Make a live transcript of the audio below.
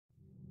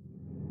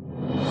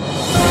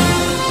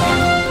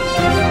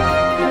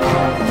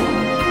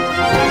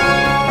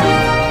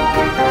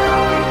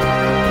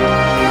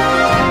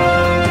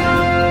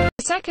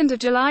2nd of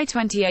July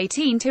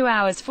 2018 2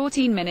 hours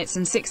 14 minutes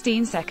and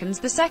 16 seconds.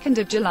 The 2nd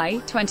of July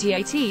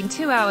 2018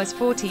 2 hours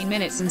 14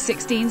 minutes and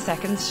 16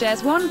 seconds.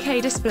 Shares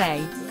 1K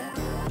display.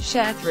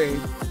 Sharethrough.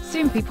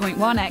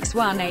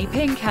 Soompi.1x1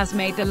 Apink has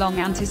made the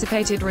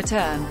long-anticipated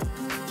return.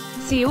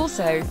 See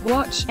also,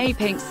 watch,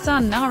 Apink's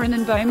son Naren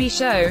and Bomi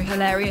show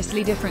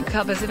hilariously different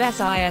covers of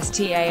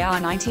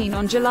SISTAR 19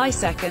 on July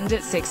 2nd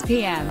at 6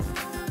 p.m.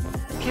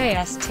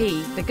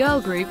 KST. The girl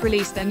group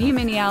released their new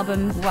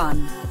mini-album,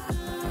 1.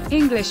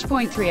 English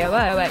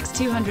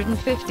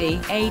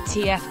 .300x250,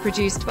 ATF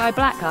produced by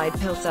Black Eyed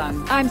Pill.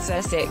 Sung, I'm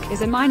So Sick,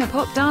 is a minor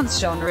pop dance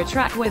genre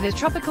track with a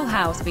tropical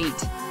house beat.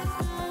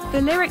 The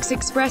lyrics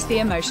express the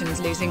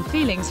emotions losing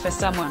feelings for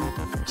someone.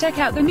 Check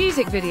out the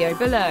music video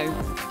below.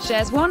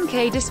 Shares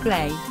 1K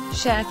display.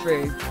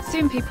 Sharethrough.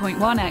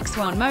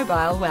 Soompi.1x1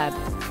 mobile web.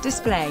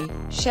 Display.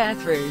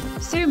 Sharethrough.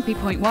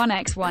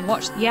 Soompi.1x1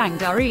 watched Yang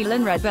Daril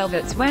and Red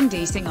Velvet's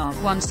Wendy sing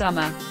of One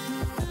Summer.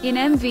 In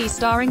MV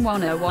starring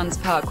 101's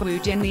Park Woo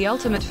Jin, the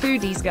ultimate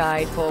foodie's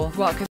guide for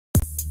Waka.